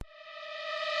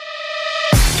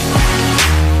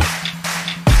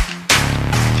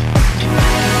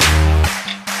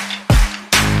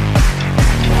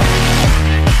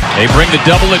They bring the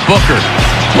double at Booker.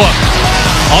 Book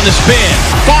on the spin.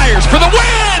 Fires for the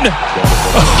win!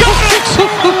 Got it!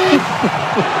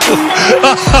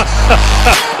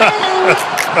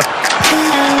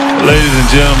 Ladies and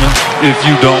gentlemen, if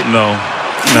you don't know,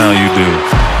 now you do.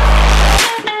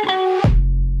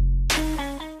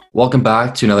 Welcome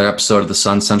back to another episode of the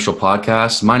Sun Central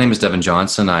podcast. My name is Devin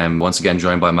Johnson. I am once again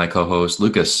joined by my co-host,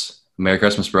 Lucas. Merry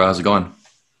Christmas, bro. How's it going?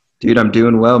 Dude, I'm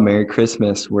doing well. Merry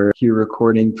Christmas. We're here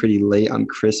recording pretty late on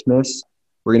Christmas.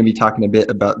 We're going to be talking a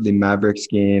bit about the Mavericks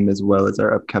game as well as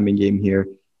our upcoming game here.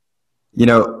 You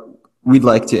know, we'd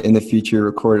like to, in the future,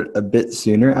 record a bit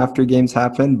sooner after games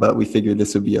happen, but we figured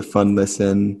this would be a fun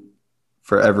listen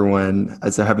for everyone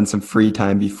as they're having some free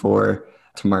time before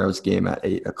tomorrow's game at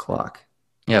 8 o'clock.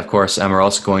 Yeah, of course. And we're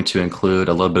also going to include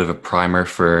a little bit of a primer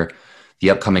for the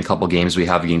upcoming couple games we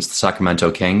have against the Sacramento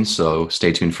Kings, so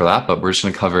stay tuned for that. But we're just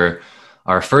going to cover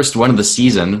our first win of the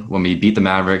season when we beat the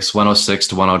Mavericks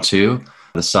 106-102.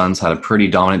 The Suns had a pretty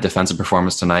dominant defensive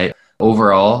performance tonight.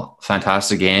 Overall,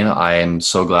 fantastic game. I am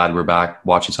so glad we're back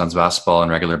watching Suns basketball on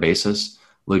a regular basis.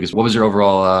 Lucas, what was your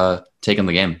overall take on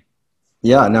the game?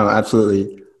 Yeah, no,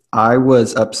 absolutely. I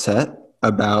was upset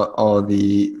about all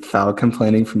the foul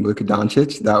complaining from Luka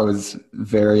Doncic. That was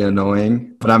very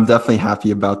annoying, but I'm definitely happy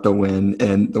about the win.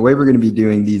 And the way we're going to be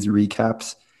doing these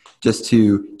recaps, just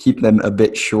to keep them a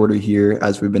bit shorter here,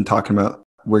 as we've been talking about,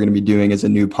 we're going to be doing as a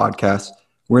new podcast.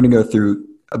 We're going to go through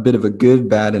a bit of a good,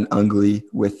 bad, and ugly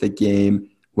with the game,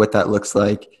 what that looks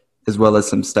like, as well as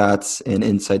some stats and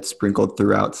insights sprinkled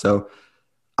throughout. So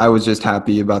I was just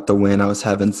happy about the win. I was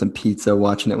having some pizza,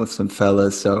 watching it with some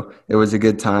fellas. So it was a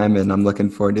good time, and I'm looking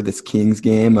forward to this Kings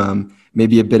game.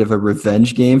 Maybe a bit of a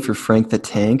revenge game for Frank the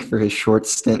Tank for his short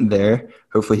stint there.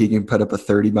 Hopefully he can put up a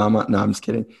 30 bomb. No, I'm just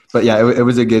kidding. But yeah, it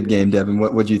was a good game, Devin.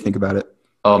 What did you think about it?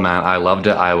 Oh, man, I loved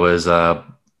it. I was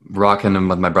rocking him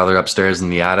with my brother upstairs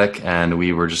in the attic, and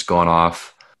we were just going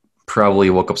off. Probably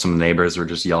woke up some neighbors who were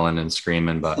just yelling and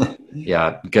screaming, but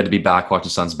yeah, good to be back watching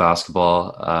Suns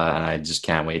basketball, and I just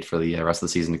can't wait for the rest of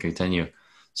the season to continue.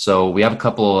 So we have a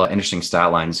couple interesting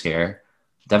stat lines here.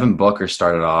 Devin Booker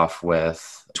started off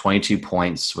with 22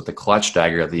 points with the clutch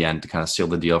dagger at the end to kind of seal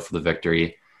the deal for the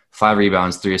victory. 5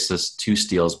 rebounds, 3 assists, 2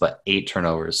 steals, but 8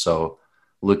 turnovers. So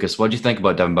Lucas, what do you think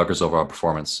about Devin Booker's overall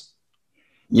performance?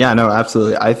 Yeah, no,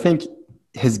 absolutely. I think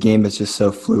his game is just so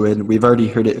fluid. We've already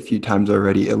heard it a few times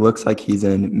already. It looks like he's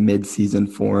in mid-season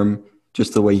form,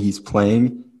 just the way he's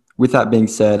playing. With that being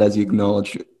said, as you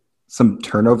acknowledge, some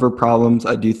turnover problems,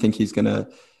 I do think he's going to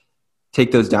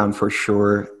take those down for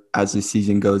sure as the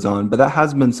season goes on. But that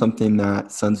has been something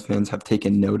that Suns fans have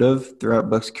taken note of throughout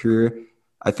Buck's career.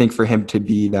 I think for him to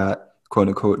be that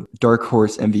quote-unquote dark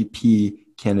horse MVP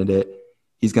candidate,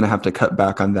 he's going to have to cut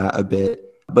back on that a bit.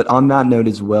 But on that note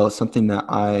as well, something that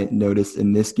I noticed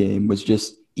in this game was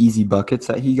just easy buckets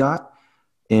that he got.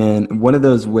 And one of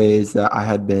those ways that I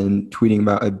had been tweeting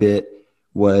about a bit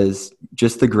was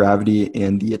just the gravity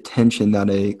and the attention that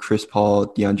a Chris Paul,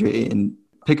 DeAndre Ayton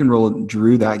pick and roll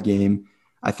drew that game.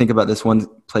 I think about this one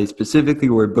play specifically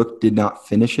where Book did not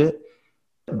finish it,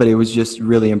 but it was just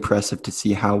really impressive to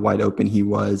see how wide open he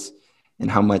was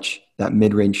and how much that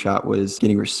mid-range shot was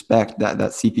getting respect, that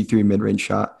CP3 mid-range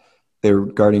shot. They were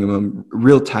guarding him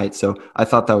real tight. So I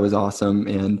thought that was awesome.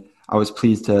 And I was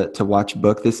pleased to watch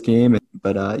Book this game.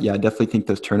 But yeah, I definitely think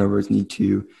those turnovers need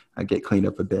to get cleaned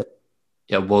up a bit.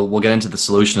 Yeah, we'll get into the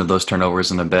solution of those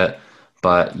turnovers in a bit.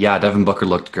 But yeah, Devin Booker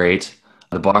looked great.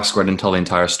 The box score didn't tell the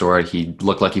entire story. He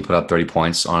looked like he put up 30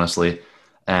 points, honestly.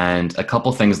 And a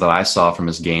couple things that I saw from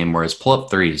his game were his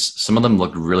pull-up threes. Some of them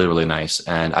looked really, really nice.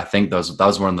 And I think that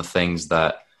was one of the things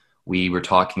that we were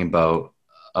talking about,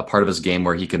 a part of his game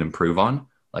where he could improve on,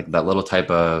 like that little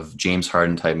type of James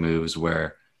Harden type moves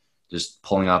where just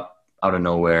pulling up out of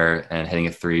nowhere and hitting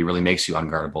a 3 really makes you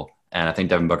unguardable. And I think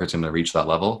Devin Booker's going to reach that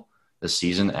level this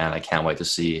season, and I can't wait to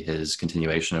see his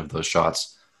continuation of those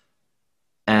shots.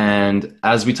 And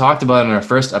as we talked about in our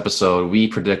first episode, we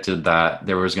predicted that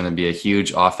there was going to be a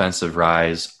huge offensive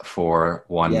rise for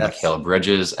Mikal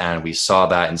Bridges, and we saw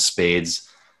that in spades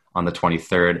on the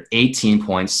 23rd. 18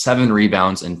 points, 7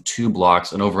 rebounds, and 2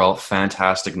 blocks. An overall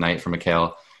fantastic night for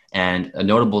Mikal. And a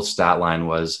notable stat line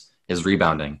was his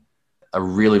rebounding. A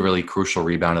really, really crucial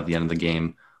rebound at the end of the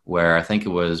game where I think it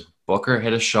was Booker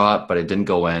hit a shot, but it didn't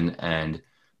go in, and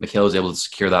Mikal was able to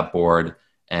secure that board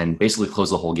and basically close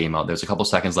the whole game out. There's a couple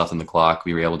seconds left on the clock.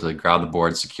 We were able to grab the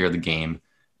board, secure the game,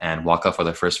 and walk off with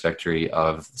our first victory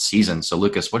of the season. So,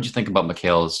 Lucas, what did you think about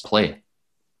Mikal's play?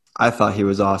 I thought he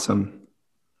was awesome.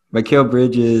 Mikal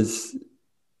Bridges,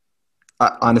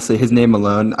 honestly, his name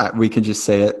alone, we can just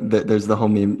say it. There's the whole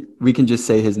meme. We can just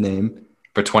say his name.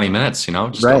 for 20 minutes,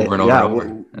 just Right. over and over Yeah.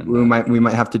 and over. We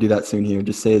might have to do that soon here.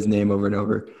 Just say his name over and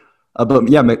over. But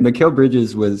yeah, Mikal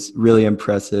Bridges was really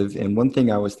impressive. And one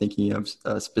thing I was thinking of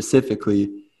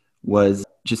specifically was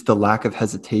just the lack of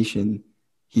hesitation.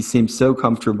 He seemed so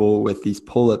comfortable with these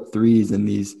pull-up threes and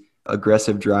these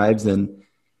aggressive drives. And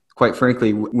quite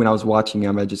frankly, when I was watching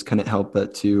him, I just couldn't help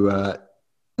but to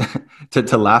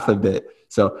to laugh a bit.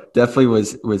 So definitely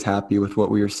was happy with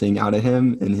what we were seeing out of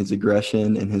him and his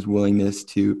aggression and his willingness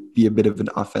to be a bit of an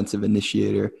offensive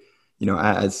initiator.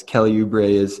 As Kelly Oubre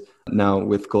is now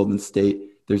with Golden State,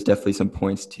 there's definitely some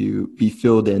points to be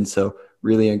filled in. So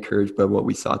really encouraged by what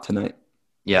we saw tonight.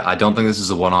 Yeah, I don't think this is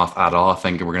a one-off at all. I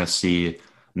think we're going to see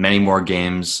many more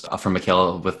games from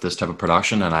Mikal with this type of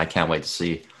production, and I can't wait to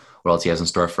see what else he has in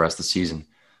store for us this season.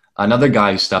 Another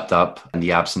guy who stepped up in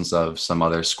the absence of some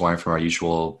other scoring from our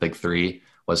usual big three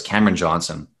was Cameron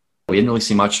Johnson. We didn't really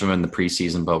see much of him in the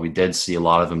preseason, but we did see a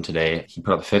lot of him today. He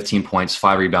put up 15 points,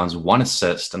 5 rebounds, 1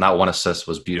 assist, and that 1 assist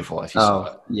was beautiful if you saw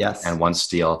it. Yes. And 1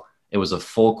 steal. It was a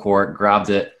full court, grabbed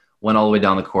it, went all the way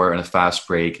down the court in a fast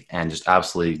break, and just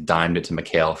absolutely dimed it to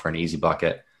Mikal for an easy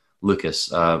bucket. Lucas,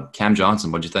 Cam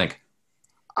Johnson, what'd you think?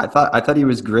 I thought he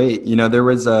was great. There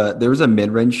was a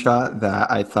mid-range shot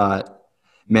that I thought,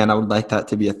 man, I would like that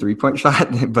to be a 3-point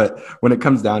shot. But when it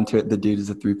comes down to it, the dude is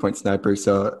a 3-point sniper.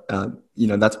 So,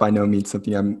 that's by no means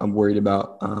something I'm worried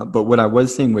about. But what I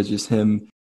was seeing was just him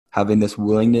having this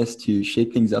willingness to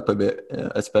shake things up a bit,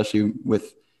 especially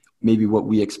with maybe what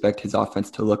we expect his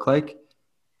offense to look like.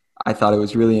 I thought it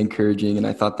was really encouraging, and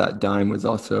I thought that dime was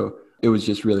also – it was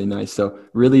just really nice. So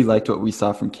really liked what we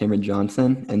saw from Cameron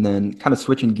Johnson. And then kind of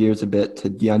switching gears a bit to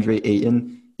DeAndre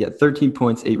Ayton. He had 13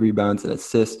 points, 8 rebounds, an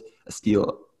assist, a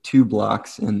steal, 2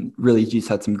 blocks, and really just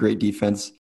had some great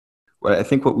defense. What I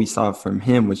think what we saw from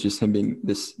him was just him being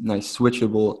this nice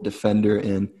switchable defender.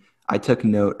 And I took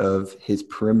note of his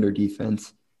perimeter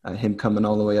defense, him coming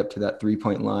all the way up to that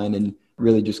 3-point line and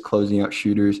really just closing out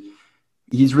shooters.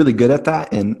 He's really good at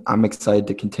that, and I'm excited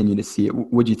to continue to see it.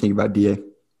 What do you think about DA?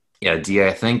 Yeah, DA,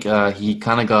 I think he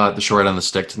kind of got the short end of the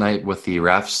stick tonight with the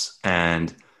refs,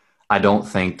 and I don't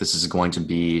think this is going to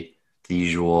be the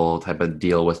usual type of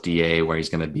deal with DA where he's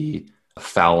going to be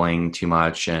fouling too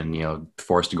much and,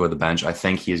 forced to go to the bench. I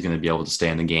think he's going to be able to stay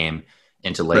in the game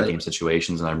into late game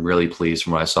situations, and I'm really pleased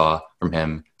from what I saw from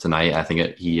him tonight. I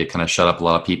think he kind of shut up a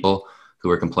lot of people who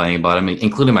were complaining about him,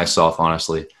 including myself,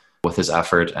 honestly, with his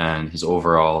effort and his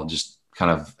overall just kind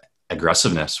of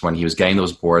aggressiveness. When he was getting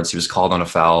those boards, he was called on a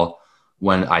foul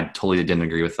when I totally didn't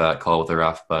agree with that call with the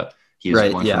ref, but he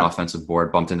was going for an offensive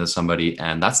board, bumped into somebody,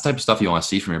 and that's the type of stuff you want to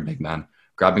see from your big man.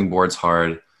 Grabbing boards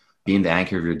hard, being the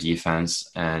anchor of your defense,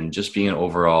 and just being an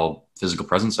overall physical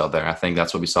presence out there. I think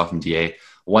that's what we saw from DA.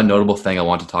 One notable thing I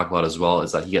want to talk about as well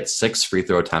is that he gets 6 free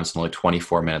throw attempts in only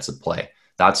 24 minutes of play.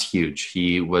 That's huge.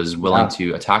 He was willing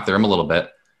to attack the rim a little bit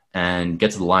and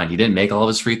get to the line. He didn't make all of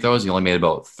his free throws. He only made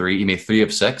about 3. He made 3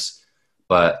 of 6.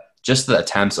 But just the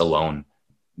attempts alone,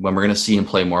 when we're going to see him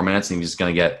play more minutes and he's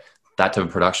going to get that type of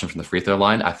production from the free throw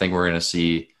line, I think we're going to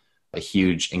see a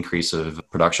huge increase of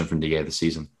production from DA this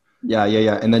season. Yeah.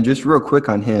 And then just real quick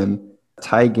on him,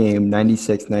 tie game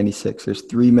 96-96. There's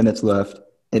 3 minutes left,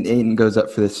 and Ayton goes up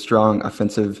for this strong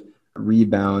offensive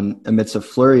rebound amidst a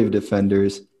flurry of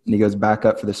defenders, and he goes back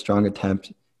up for the strong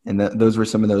attempt. And those were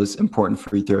some of those important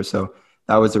free throws. So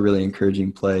that was a really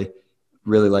encouraging play.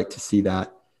 Really like to see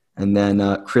that. And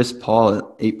then Chris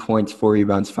Paul, 8 points, 4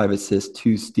 rebounds, 5 assists,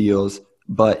 2 steals,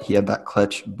 but he had that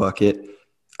clutch bucket.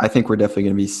 I think we're definitely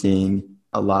going to be seeing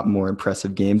a lot more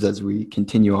impressive games as we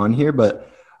continue on here.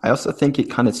 But I also think it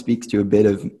kind of speaks to a bit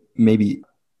of maybe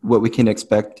what we can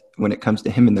expect when it comes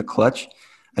to him in the clutch.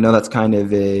 I know that's kind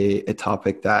of a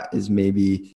topic that is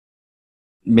maybe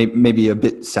a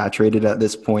bit saturated at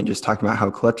this point, just talking about how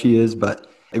clutch he is, but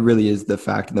it really is the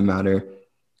fact of the matter.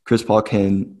 Chris Paul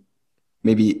can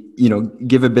maybe,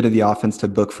 give a bit of the offense to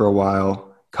Book for a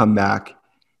while, come back,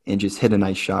 and just hit a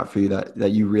nice shot for you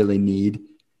that you really need.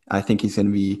 I think he's going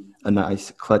to be a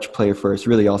nice clutch player for us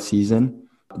really all season.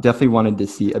 Definitely wanted to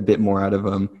see a bit more out of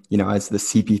him, as the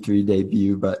CP3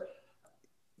 debut, but,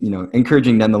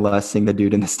 encouraging nonetheless, seeing the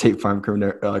dude in the State Farm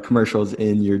commercials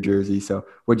in your jersey. So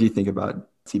what do you think about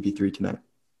CP3 tonight?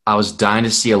 I was dying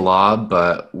to see a lob,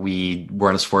 but we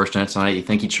weren't as fortunate tonight. You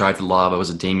think he tried to lob, it was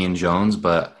a Damian Jones,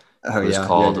 but it was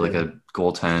called a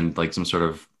goaltend, like some sort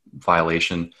of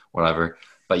violation, whatever.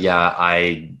 But yeah,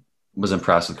 I was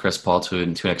impressed with Chris Paul to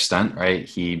an extent, right?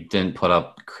 He didn't put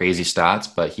up crazy stats,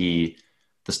 but the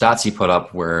stats he put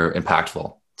up were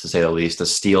impactful, to say the least. The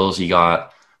steals he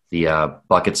got, the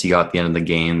buckets he got at the end of the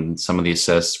game, some of the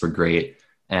assists were great.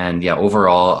 And yeah,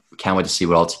 overall, can't wait to see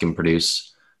what else he can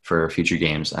produce for future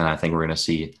games. And I think we're going to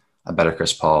see a better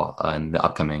Chris Paul in the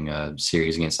upcoming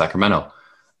series against Sacramento.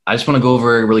 I just want to go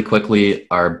over really quickly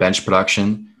our bench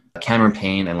production. Cameron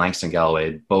Payne and Langston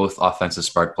Galloway, both offensive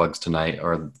spark plugs tonight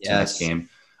or tonight's game.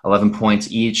 11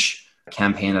 points each.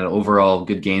 Cam Payne had an overall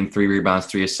good game, 3 rebounds,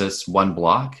 3 assists, 1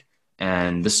 block.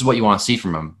 And this is what you want to see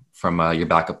from him, from your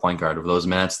backup point guard. Over those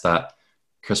minutes that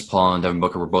Chris Paul and Devin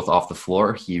Booker were both off the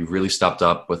floor, he really stepped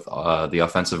up with the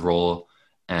offensive role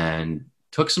and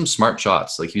took some smart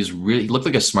shots. Like he looked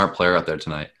like a smart player out there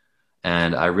tonight.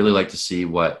 And I really like to see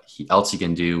what else he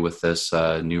can do with this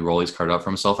new role he's carved out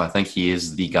for himself. I think he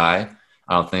is the guy.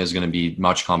 I don't think there's going to be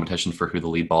much competition for who the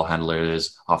lead ball handler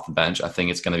is off the bench. I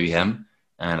think it's going to be him,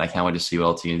 and I can't wait to see what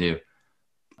else he can do.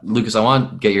 Lucas, I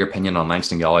want to get your opinion on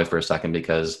Langston Galloway for a second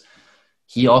because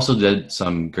he also did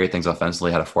some great things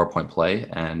offensively, had a 4-point play.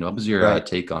 And what was your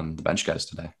take on the bench guys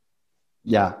today?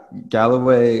 Yeah,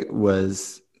 Galloway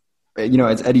was,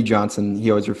 as Eddie Johnson, he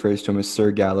always refers to him as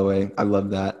Sir Galloway. I love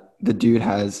that. The dude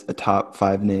has a top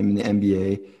 5 name in the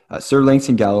NBA. Sir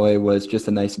Langston Galloway was just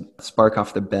a nice spark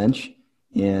off the bench.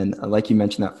 And like you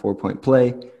mentioned, that 4-point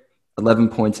play, 11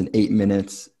 points in 8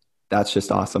 minutes. That's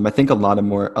just awesome. I think a lot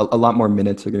more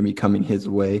minutes are going to be coming his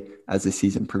way as the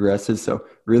season progresses. So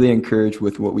really encouraged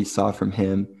with what we saw from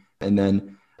him. And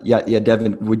then,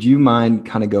 Devin, would you mind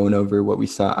kind of going over what we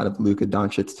saw out of Luka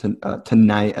Doncic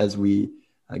tonight as we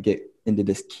get into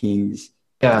this Kings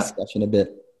discussion a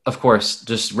bit? Of course,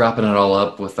 just wrapping it all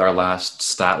up with our last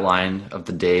stat line of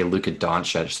the day, Luka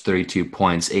Doncic, 32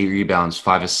 points, 8 rebounds,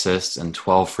 5 assists, and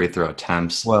 12 free throw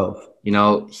attempts. 12.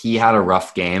 He had a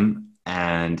rough game,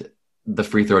 and the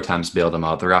free throw attempts bailed him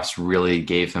out. The refs really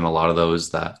gave him a lot of those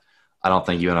that I don't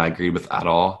think you and I agreed with at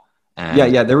all. And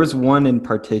there was one in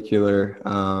particular,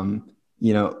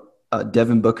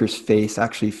 Devin Booker's face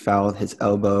actually fouled his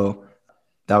elbow.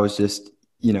 That was just,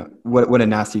 what a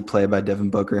nasty play by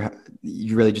Devin Booker.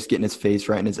 You really just getting his face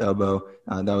right in his elbow.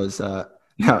 That was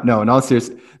no. In all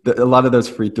seriousness, a lot of those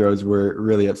free throws were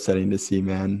really upsetting to see.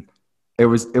 Man, it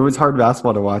was hard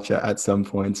basketball to watch at some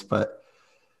points, but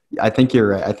I think you're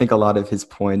right. I think a lot of his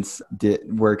points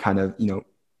were kind of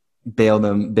bailed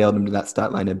him to that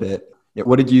stat line a bit.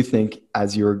 What did you think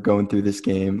as you were going through this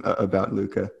game about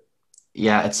Luka?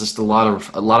 Yeah, it's just a lot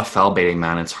of foul baiting,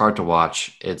 man. It's hard to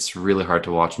watch. It's really hard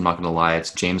to watch. I'm not going to lie.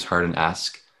 It's James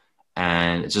Harden-esque,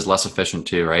 and it's just less efficient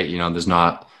too, right? He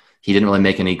didn't really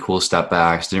make any cool step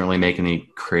backs, didn't really make any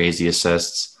crazy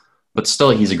assists, but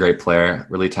still he's a great player,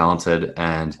 really talented.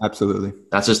 And absolutely,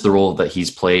 that's just the role that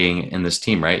he's playing in this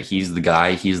team, right? He's the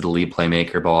guy, he's the lead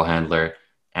playmaker, ball handler.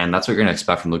 And that's what you're going to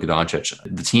expect from Luka Doncic.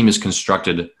 The team is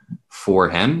constructed for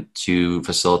him to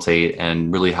facilitate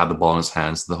and really have the ball in his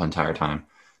hands the entire time.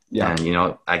 Yeah. And,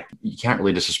 you can't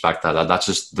really disrespect that.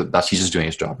 He's just doing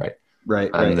his job, right?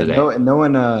 Right. No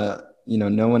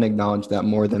one acknowledged that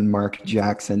more than Mark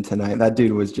Jackson tonight. That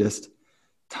dude was just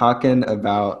talking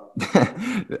about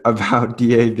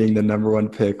DA being the number 1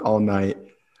 pick all night.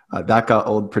 That got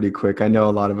old pretty quick. I know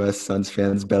a lot of us Suns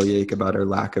fans bellyache about our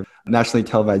lack of nationally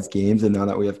televised games, and now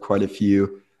that we have quite a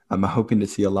few, I'm hoping to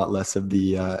see a lot less of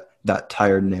that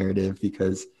tired narrative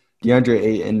because DeAndre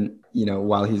Ayton,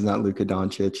 while he's not Luka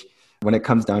Doncic, when it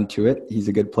comes down to it, he's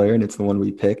a good player, and it's the one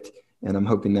we picked. And I'm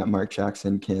hoping that Mark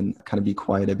Jackson can kind of be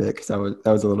quiet a bit because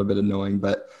that was a little bit annoying.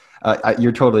 But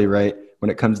you're totally right.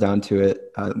 When it comes down to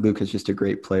it, Luka's just a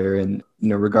great player, and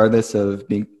regardless of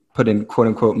being put in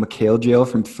quote-unquote McHale jail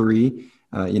from 3.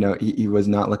 He was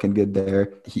not looking good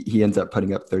there. He ends up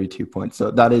putting up 32 points. So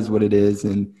that is what it is.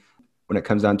 And when it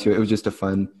comes down to it, it was just a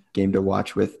fun game to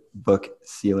watch with Book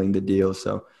sealing the deal.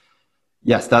 So,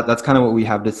 yes, that's kind of what we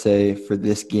have to say for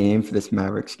this game, for this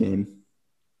Mavericks game.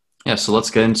 Yeah, so let's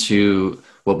get into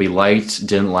what we liked,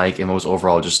 didn't like, and what was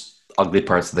overall just ugly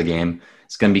parts of the game.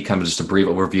 It's going to be kind of just a brief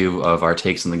overview of our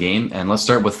takes on the game. And let's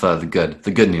start with the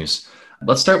good news.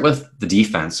 Let's start with the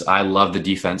defense. I love the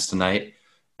defense tonight,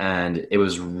 and it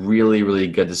was really, really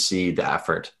good to see the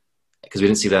effort because we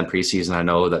didn't see that in preseason. I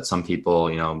know that some people,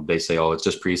 they say, oh, it's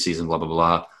just preseason, blah, blah,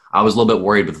 blah. I was a little bit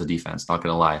worried with the defense, not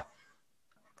going to lie.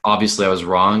 Obviously, I was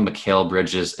wrong. Mikal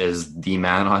Bridges is the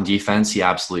man on defense. He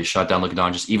absolutely shut down Luka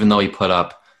Doncic. Even though he put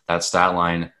up that stat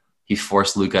line, he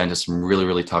forced Luka into some really,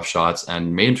 really tough shots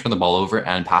and made him turn the ball over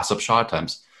and pass up shot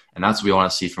attempts. And that's what we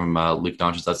want to see from Luka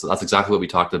Doncic. That's exactly what we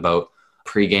talked about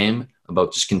pre-game,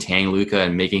 about just containing Luka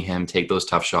and making him take those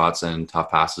tough shots and tough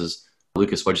passes.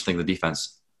 Lucas, what did you think of the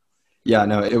defense? Yeah,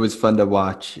 no, it was fun to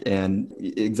watch. And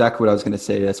exactly what I was going to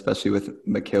say, especially with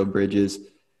Mikal Bridges,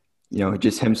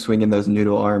 just him swinging those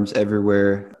noodle arms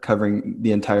everywhere, covering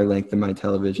the entire length of my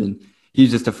television. He's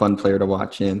just a fun player to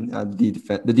watch. And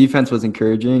the defense was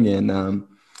encouraging. And,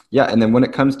 Yeah, and then when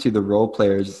it comes to the role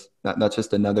players, that's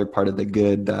just another part of the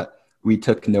good that we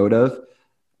took note of,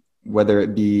 whether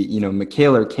it be,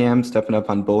 Mikhail or Cam stepping up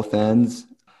on both ends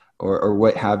or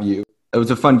what have you. It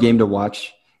was a fun game to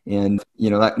watch. And,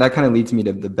 that kind of leads me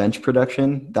to the bench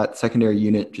production. That secondary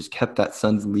unit just kept that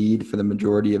Suns lead for the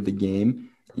majority of the game,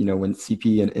 when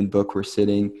CP and Book were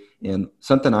sitting. And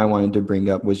something I wanted to bring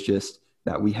up was just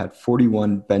that we had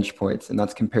 41 bench points, and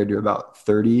that's compared to about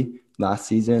 30 last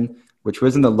season, which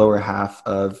was in the lower half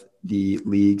of the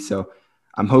league. So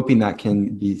I'm hoping that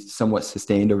can be somewhat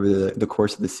sustained over the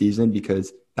course of the season,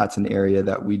 because that's an area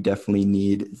that we definitely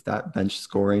need, is that bench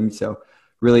scoring. So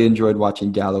really enjoyed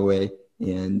watching Galloway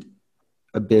and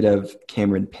a bit of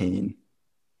Cameron Payne.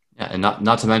 Yeah, and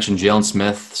not to mention Jalen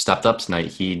Smith stepped up tonight.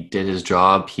 He did his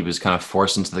job. He was kind of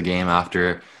forced into the game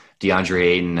after DeAndre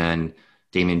Ayton and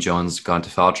Damian Jones got into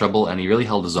foul trouble, and he really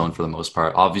held his own for the most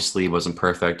part. Obviously, he wasn't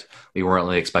perfect. We weren't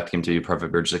really expecting him to be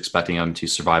perfect. We were just expecting him to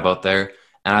survive out there.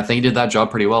 And I think he did that job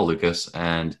pretty well, Lucas.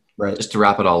 And Just to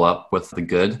wrap it all up with the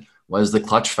good, what is the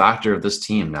clutch factor of this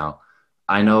team now?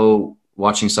 I know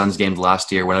watching Suns games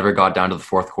last year, whenever it got down to the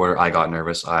fourth quarter, I got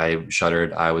nervous. I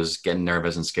shuddered. I was getting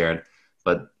nervous and scared.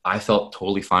 But I felt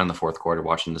totally fine in the fourth quarter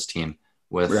watching this team.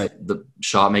 With the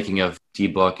shot making of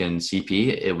D-Book and CP,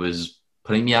 it was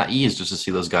putting me at ease just to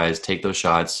see those guys take those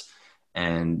shots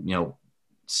and,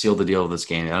 seal the deal of this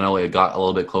game. I know it got a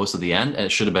little bit close at the end, and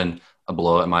it should have been a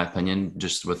blowout, in my opinion,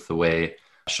 just with the way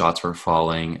shots were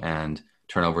falling and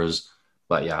turnovers.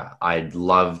 But yeah, I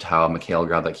loved how Mikhail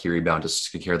grabbed that key rebound to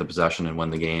secure the possession and win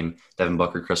the game. Devin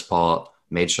Booker, Chris Paul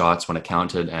made shots when it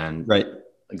counted. And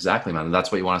exactly, man, that's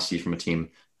what you want to see from a team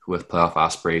with playoff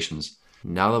aspirations.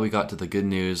 Now that we got to the good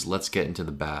news, let's get into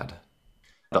the bad.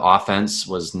 The offense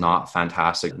was not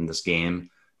fantastic in this game.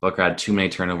 Booker had too many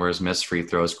turnovers, missed free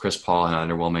throws. Chris Paul had an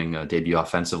underwhelming debut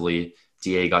offensively.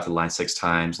 DA got to the line 6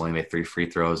 times, only made 3 free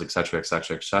throws, et cetera, et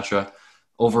cetera, et cetera.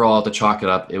 Overall, to chalk it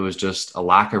up, it was just a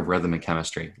lack of rhythm and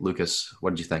chemistry. Lucas,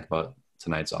 what did you think about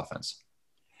tonight's offense?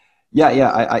 Yeah.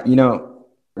 I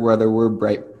whether we're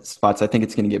bright spots, I think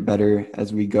it's going to get better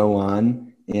as we go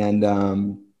on.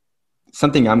 And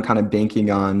something I'm kind of banking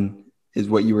on is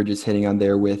what you were just hitting on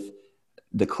there with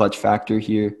the clutch factor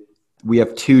here. We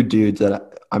have 2 dudes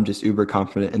that I'm just uber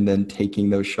confident in then taking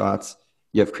those shots.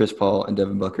 You have Chris Paul and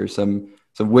Devin Booker, some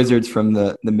wizards from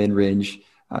the mid-range,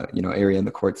 area in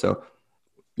the court. So,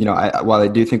 while I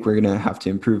do think we're going to have to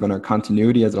improve on our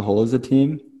continuity as a whole as a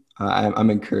team, I'm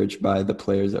encouraged by the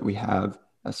players that we have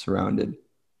surrounded.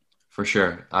 For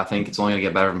sure. I think it's only going to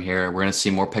get better from here. We're going to see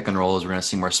more pick and rolls. We're going to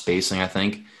see more spacing, I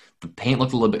think. The paint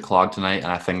looked a little bit clogged tonight,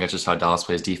 and I think that's just how Dallas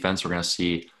plays defense. We're going to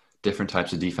see different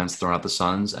types of defense thrown at the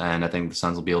Suns, and I think the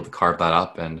Suns will be able to carve that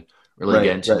up and really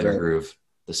get into their groove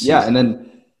this season. Yeah, and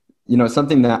then,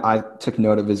 something that I took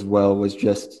note of as well was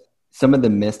just some of the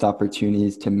missed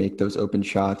opportunities to make those open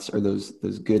shots or those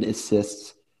good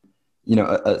assists.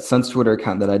 A Suns Twitter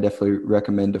account that I definitely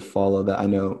recommend to follow that I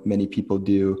know many people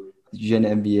do, Jin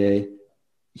NBA.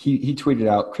 He tweeted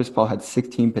out Chris Paul had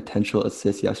 16 potential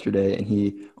assists yesterday, and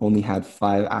he only had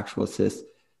 5 actual assists.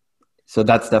 So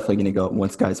that's definitely going to go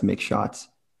once guys make shots.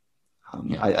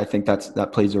 I think that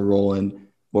plays a role in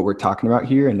what we're talking about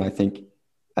here. And I think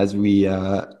as we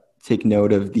take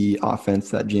note of the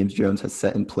offense that James Jones has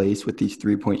set in place with these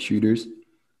 3-point shooters,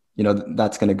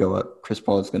 that's going to go up. Chris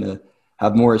Paul is going to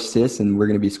have more assists, and we're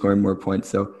going to be scoring more points.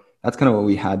 So that's kind of what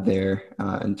we had there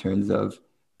in terms of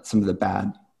some of the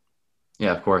bad.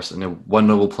 Yeah, of course. And one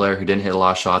notable player who didn't hit a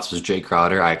lot of shots was Jay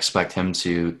Crowder. I expect him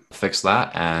to fix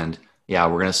that. And yeah,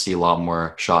 we're going to see a lot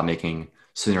more shot making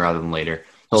sooner rather than later.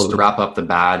 Totally. Just to wrap up the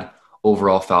bad,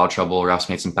 overall foul trouble, refs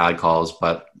made some bad calls,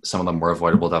 but some of them were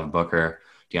avoidable. Devin Booker,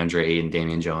 DeAndre Ayton,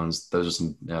 Damian Jones. Those are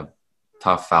some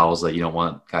tough fouls that you don't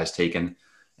want guys taking.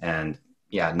 And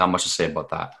yeah, not much to say about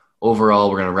that.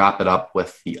 Overall, we're going to wrap it up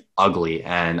with the ugly.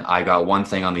 And I got one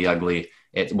thing on the ugly.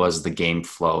 It was the game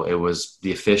flow. It was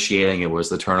the officiating. It was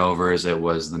the turnovers. It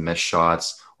was the missed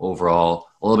shots. Overall,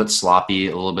 a little bit sloppy,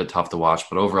 a little bit tough to watch.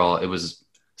 But overall, it was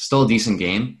still a decent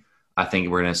game. I think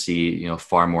we're going to see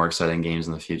far more exciting games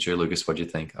in the future. Lucas, what do you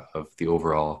think of the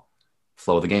overall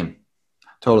flow of the game?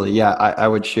 Totally. Yeah, I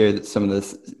would share some of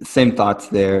the same thoughts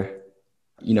there.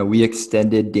 We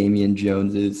extended Damian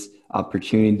Jones's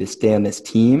opportunity to stay on this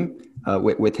team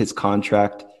with his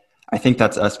contract. I think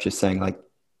that's us just saying,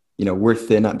 we're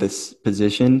thin at this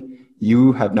position.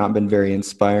 You have not been very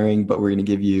inspiring, but we're going to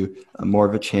give you more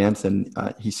of a chance. And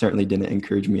he certainly didn't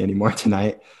encourage me anymore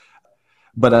tonight.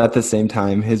 But at the same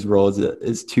time, his role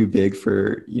is too big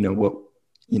for, what,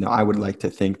 I would like to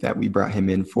think that we brought him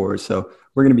in for. So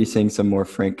we're going to be seeing some more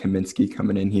Frank Kaminsky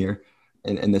coming in here.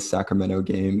 in this Sacramento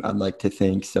game, I'd like to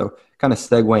think. So kind of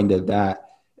segueing to that,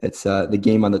 it's the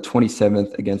game on the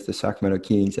 27th against the Sacramento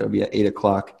Kings. It'll be at 8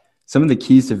 o'clock. Some of the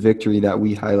keys to victory that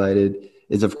we highlighted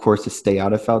is, of course, to stay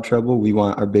out of foul trouble. We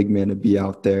want our big man to be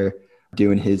out there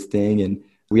doing his thing. And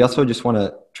we also just want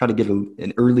to try to get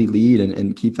an early lead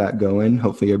and keep that going.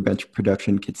 Hopefully our bench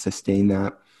production can sustain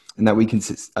that, and that we can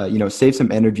save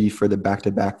some energy for the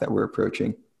back-to-back that we're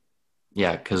approaching.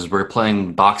 Yeah, because we're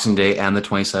playing Boxing Day and the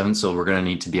 27th, so we're going to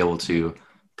need to be able to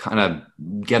kind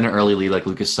of get an early lead, like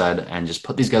Lucas said, and just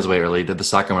put these guys away early. The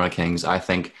Sacramento Kings, I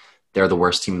think they're the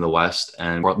worst team in the West,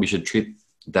 and we should treat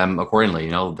them accordingly.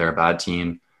 They're a bad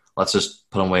team. Let's just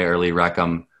put them away early, wreck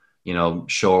them,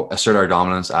 assert our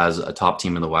dominance as a top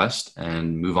team in the West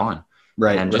and move on.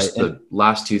 Right. And just the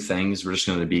last two things, we're just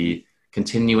going to be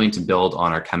continuing to build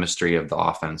on our chemistry of the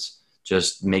offense,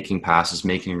 just making passes,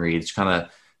 making reads, kind of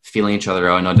feeling each other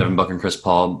out. I know Devin Booker and Chris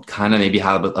Paul kind of maybe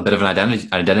have a bit of an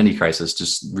identity crisis,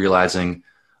 just realizing,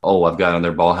 oh, I've got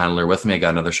another ball handler with me. I got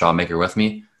another shot maker with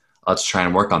me. Let's try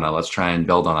and work on that. Let's try and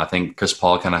build on it. I think Chris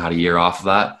Paul kind of had a year off of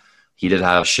that. He did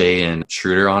have Shea and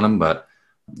Schroeder on him, but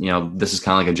this is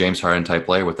kind of like a James Harden type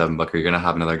player with Devin Booker. You're going to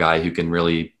have another guy who can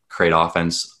really create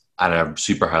offense at a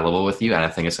super high level with you. And I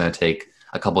think it's going to take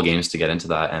a couple games to get into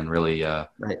that and really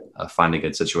find a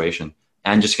good situation.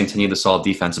 And just continue the solid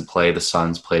defensive play. The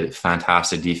Suns played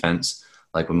fantastic defense.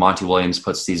 Like when Monty Williams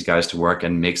puts these guys to work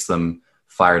and makes them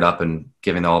fired up and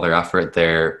giving all their effort,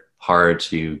 they're hard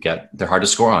to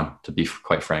score on, to be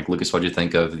quite frank. Lucas, what do you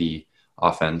think of the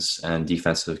offense and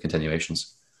defensive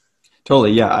continuations?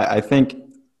 Totally. Yeah. I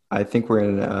think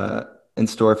we're in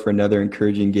store for another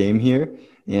encouraging game here.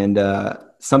 And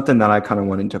something that I kind of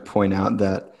wanted to point out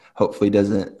that hopefully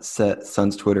doesn't set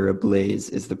Suns Twitter ablaze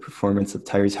is the performance of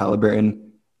Tyrese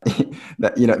Halliburton.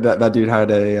 that dude had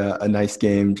a nice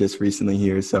game just recently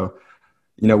here. So,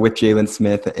 with Jalen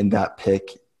Smith and that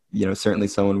pick, certainly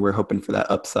someone we're hoping for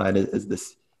that upside is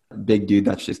this big dude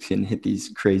that's just can hit these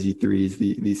crazy threes,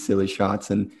 these silly shots,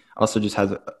 and also just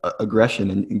has aggression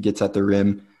and gets at the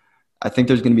rim. I think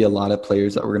there's going to be a lot of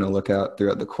players that we're going to look at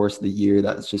throughout the course of the year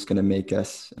that's just going to make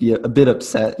us be a bit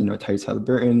upset. Tyrese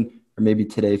Halliburton, or maybe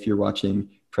today if you're watching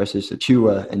Precious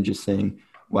Achiuwa and just saying,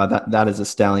 wow, that is a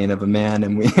stallion of a man.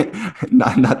 And we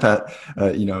not that,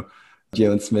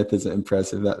 Jalen Smith isn't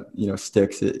impressive. That,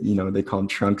 Sticks, they call him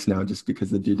Trunks now just because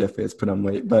the dude definitely has put on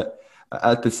weight. But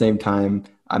at the same time,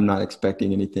 I'm not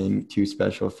expecting anything too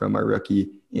special from our rookie.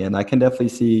 And I can definitely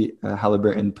see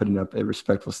Halliburton putting up a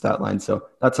respectful stat line. So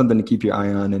that's something to keep your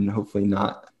eye on and hopefully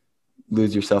not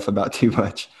lose yourself about too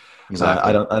much.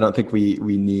 Exactly. I don't think we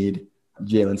need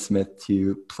Jalen Smith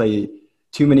to play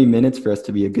too many minutes for us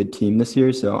to be a good team this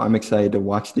year. So I'm excited to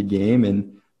watch the game.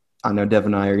 And I know Dev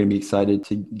and I are going to be excited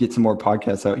to get some more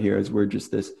podcasts out here as we're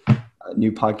just this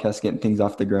new podcast getting things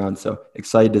off the ground. So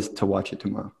excited to watch it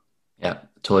tomorrow. Yeah,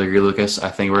 totally agree, Lucas. I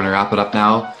think we're going to wrap it up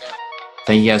now.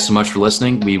 Thank you guys so much for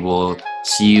listening. We will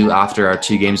see you after our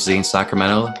 2 games against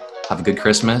Sacramento. Have a good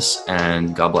Christmas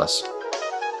and God bless.